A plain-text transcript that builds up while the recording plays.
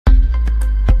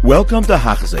Welcome to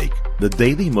Hachzik, the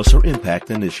Daily Musar Impact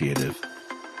Initiative.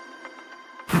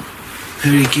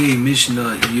 Pirkei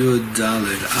Mishnah Yud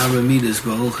Dalet Aramidas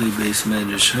Ba'olchi Beis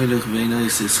Medrash Heilich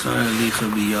V'Einais Eschar Alicha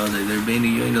B'Yadei. The Rebbeinu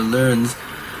Yoina learns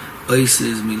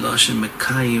Oises Miloshem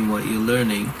Mekayim, what you're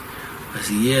learning. I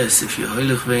say yes, if you're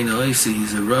Heilich V'Einais,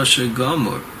 he's a Rasha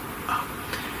Gomor.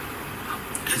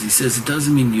 As he says, it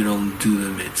doesn't mean you don't do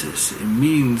the mitzvahs. It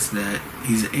means that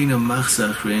he's Eina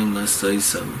Machzach Reim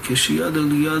Lasoisam. Kishiyada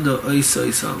Liyada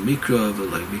Oisoisam Mikra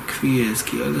V'Loi B'Kviyas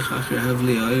Ki Olich Acher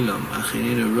Havli Oilam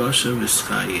Achenina Rasha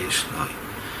V'Schai Yeshlai.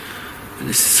 And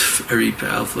this is very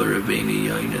powerful, Rabbeinu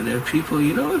Yoina. There are people,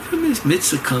 if a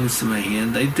mitzvah comes to my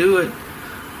hand, I do it.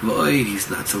 Boy, he's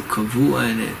not so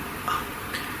kavua in it.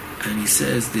 And he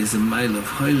says there's a mile of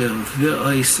Heilig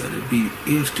V'Oisa, to be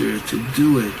after it, to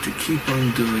do it, to keep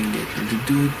on doing it, and to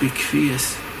do it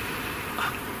b'kfiyas.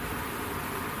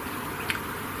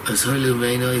 As Heilig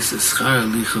V'Oisa Schar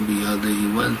Alicha B'Yadei,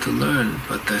 he went to learn,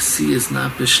 but Tasi is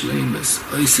not b'shleimus.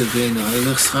 Oisa V'Eino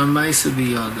Heilig Schar Maisa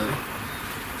B'Yadei.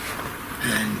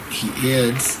 And he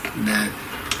adds that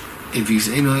if he's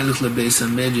Eino Heilig L'Beis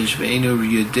HaMedrash V'Eino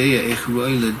Yodea Ech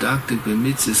Roi L'Daktik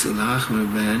B'Mitzvahs L'Achmer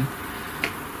Ben,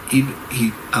 if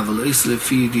you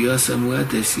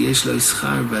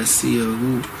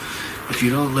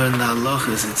don't learn the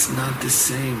halachas, it's not the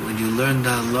same. When you learn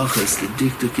the halachas, the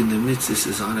diktuk in the mitzvahs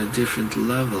is on a different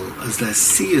level, as the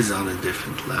asi is on a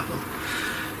different level.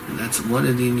 And that's one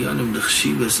of the inyanim, the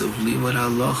chshivas of limud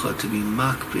halacha, to be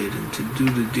makbid and to do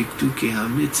the diktuke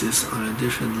hamitzvahs on a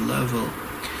different level.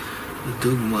 The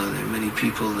dogma, there are many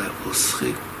people that will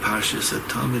schik parshas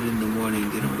atamid in the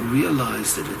morning. They don't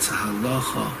realize that it's a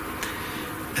halacha,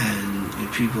 and the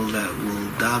people that will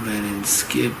daven and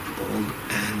skip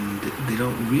and they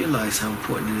don't realize how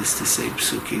important it is to say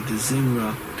psuke the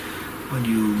zimra. When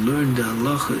you learn the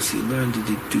halachas, you learn the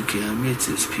dikduke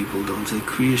hamitzvahs. People don't say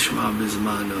kriya shema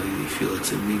bizmano. They feel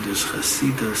it's a midas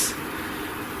chasidus.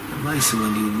 And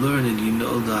when you learn it, you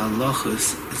know the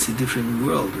halachas. It's a different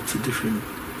world. It's a different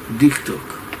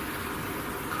diktuk.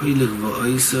 Heilig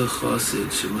V'Oisa Chosid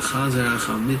Shemechazer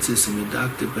Acham Mitzvahs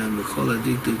Medakter Ben B'Chol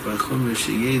HaDiktuk V'Chomer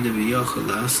Sheyeda V'Yochel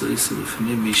L'Asos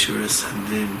L'Fnim Mishuras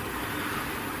Hadin.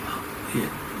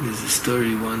 There's a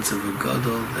story once of a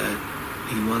gadol that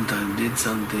he one time did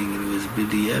something and it was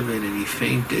b'diavad and he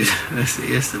fainted. I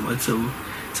asked him, it's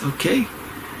okay.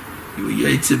 You were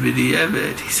yaitze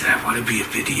b'diavad. He said, I want to be a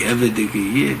b'diavad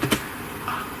yid.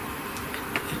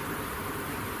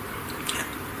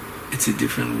 It's a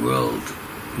different world.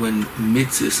 When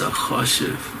mitzvahs are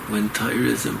choshev, when Torah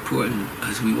is important,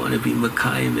 as we want to be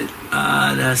makayim it,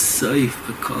 that's safe,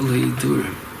 b'kol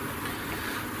ha'yidurim.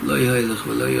 Lo yhaylich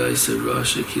v'lo yayser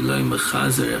rasha, ki lo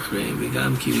mechazer echreim,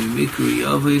 v'gam ki mimikru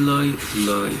yavei lo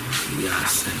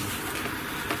yasem.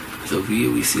 So over here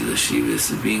we see the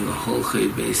shivas of being a holchei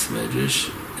beis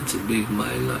medrash. It's a big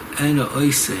maila, and a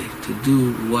oisei, to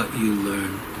do what you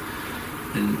learn.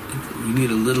 And we need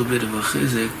a little bit of a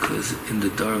chizik, because in the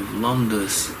dar of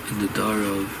lamdas, in the dar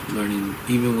of learning,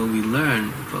 even when we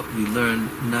learn, but we learn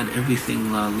not everything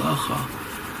la halacha,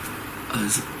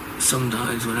 as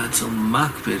sometimes we're not so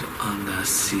makbid on the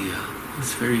asiyah.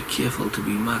 It's very careful to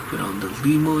be makbid on the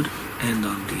limud and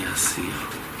on the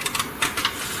asiyah.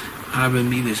 Arba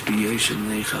midas b'yoshem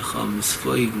nei chacham,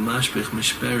 s'foig mashbech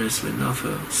mishperes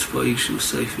v'nafa, s'foig shu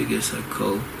seifig es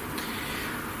hakol.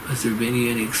 As the Rebbeinu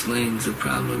Yoina explains, the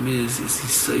problem is he's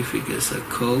seifig es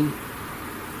hakol.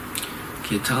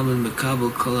 Ki talmud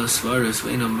mekabel kol asvaras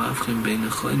ve'ena mafchem bein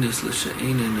nechoines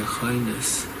l'she'ena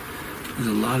nechoines. There's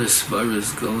a lot of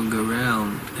svaras going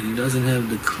around, and he doesn't have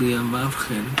the kliya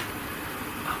mafchem.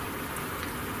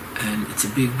 And it's a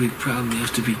big, big problem. You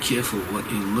have to be careful what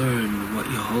you learn, what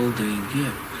you're holding.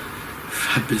 Yeah.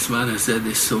 Bismana said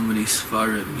there's so many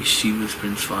svarim, yeshivas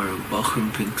print svarim,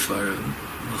 bachrim print svarim,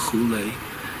 machulei.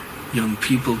 Young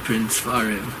people print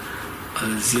svarim.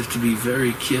 You have to be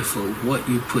very careful what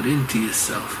you put into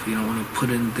yourself. You don't want to put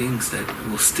in things that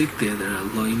will stick there that are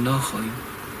loy nochoy.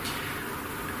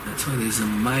 That's why there's a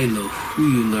milo, who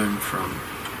you learn from,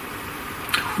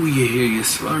 who you hear your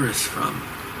svaras from,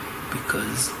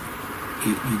 because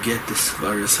you get the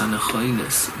svaras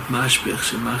hanachoynes. Mashbech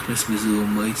shemachnes mizu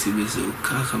u'moitzi mizu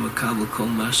kacha makabel kol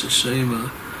masha shema.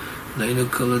 Leinu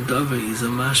kol adavar, he's a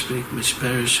mashbek,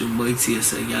 mishperish u'moitzi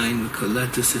es hayayin,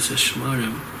 v'koletus es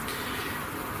hashmarim.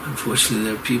 Unfortunately,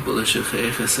 there are people that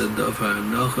shecheich es hadavar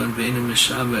nochon, ve'enu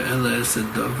meshaber ela es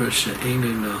hadavar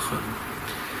she'enu nochon.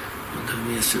 And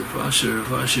then yes, Rav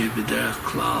Asher b'derech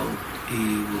klal,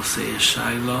 he will say a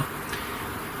shayla.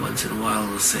 Once in a while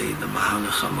he'll say the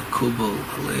mahalach hamakubal,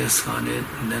 he'll ask on it,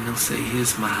 and then he'll say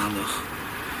his mahalach.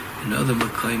 In other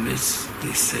Makaimis,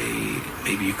 they say,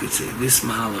 maybe you could say this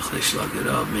Mahalach, they shlug it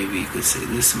up. Maybe you could say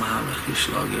this Mahalach, you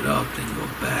shlug it up. Then go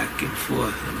back and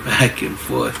forth and back and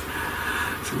forth.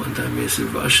 So one time he asked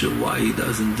Rasha why he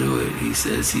doesn't do it. He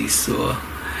says he saw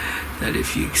that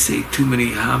if you say too many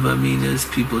Havaminas,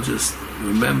 people just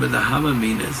remember the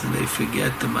Havaminas and they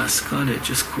forget the Maskana. It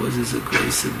just causes a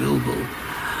grace of bilbul.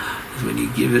 When you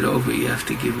give it over, you have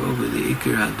to give over the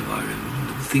Ikar HaDvarim,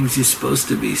 the things you're supposed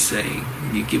to be saying.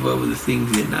 When you give over the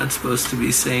things you're not supposed to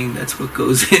be saying, that's what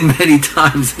goes in many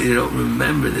times. You don't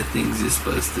remember the things you're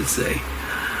supposed to say.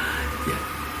 Yeah.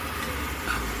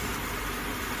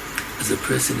 As a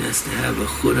person has to have a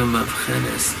Chudam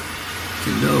Avchenes to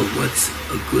know what's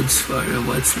a good svara and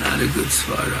what's not a good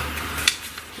svara.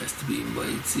 It has to be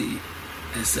Moitzi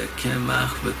es a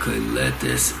Kemach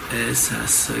v'koiletes es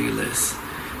hasoiles.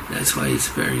 That's why it's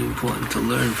very important to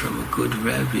learn from a good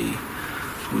Rebbe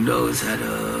who knows how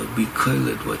to be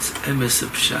koilet, what's emes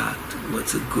pshat,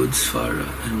 what's a good svara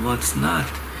and what's not,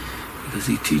 because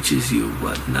he teaches you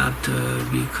what not to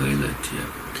be koilet. Yeah.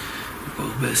 We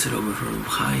both best it over from Reb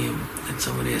Chaim, and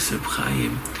somebody asked Reb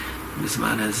Chaim,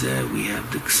 Bisman Hazeh, we have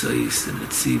the Ksais and the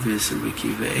Tzivis and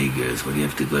Rikiva Egers, what do you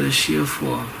have to go to Shir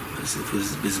for? As if it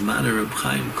was Bisman or Reb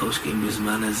Chaim, Koshkim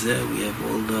Bisman Hazeh, we have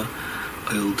all the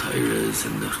oil tires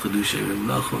and the Chedushay Reb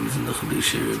Nachum's and the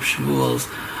Chedushay Reb Shmuel's.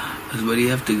 As what do you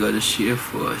have to go to Shir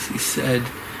for? As he said,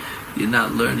 you're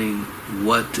not learning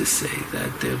what to say,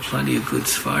 that there are plenty of good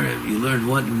Sfarim. You learn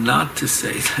what not to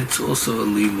say, that's also a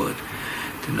limud,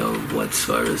 to know what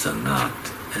Sfaras are not.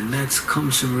 And that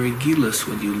comes from Regilas,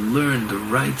 when you learn the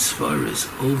right Sfaras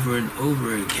over and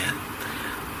over again.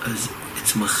 As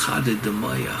it's Machaded the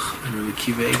Mayach, and Rabbi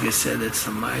Akiva Eiger said that's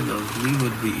the Maila of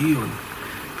Limud B'iyun,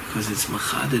 because it's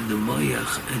Machaded the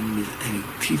Mayach, and it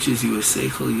teaches you a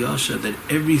Seichel Yasha, that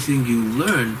everything you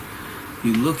learn,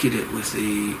 you look at it with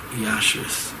a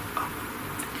Yashras.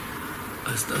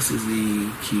 As this is the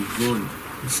Kivun.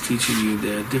 It's teaching you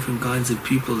there are different kinds of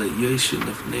people at Yeshin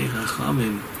of Nei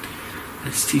Chachamim.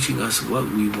 It's teaching us what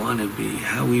we want to be,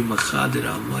 how we Machaded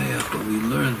al Mayach, what we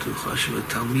learn through Chashuv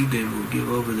Talmidim who give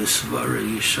over the Svara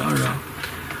Yeshara.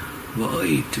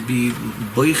 To be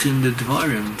boichin the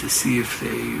Dvarim, to see if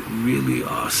they really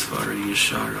are Svara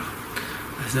Yeshara.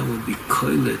 As that would be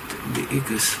Koilet, the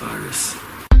Ikar Svaras.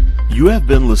 You have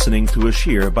been listening to a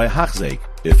shir by Hachzeik.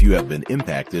 If you have been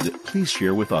impacted, please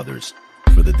share with others.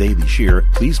 For the daily shir,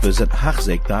 please visit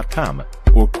Hachzeik.com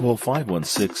or call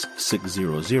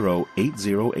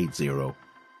 516-600-8080.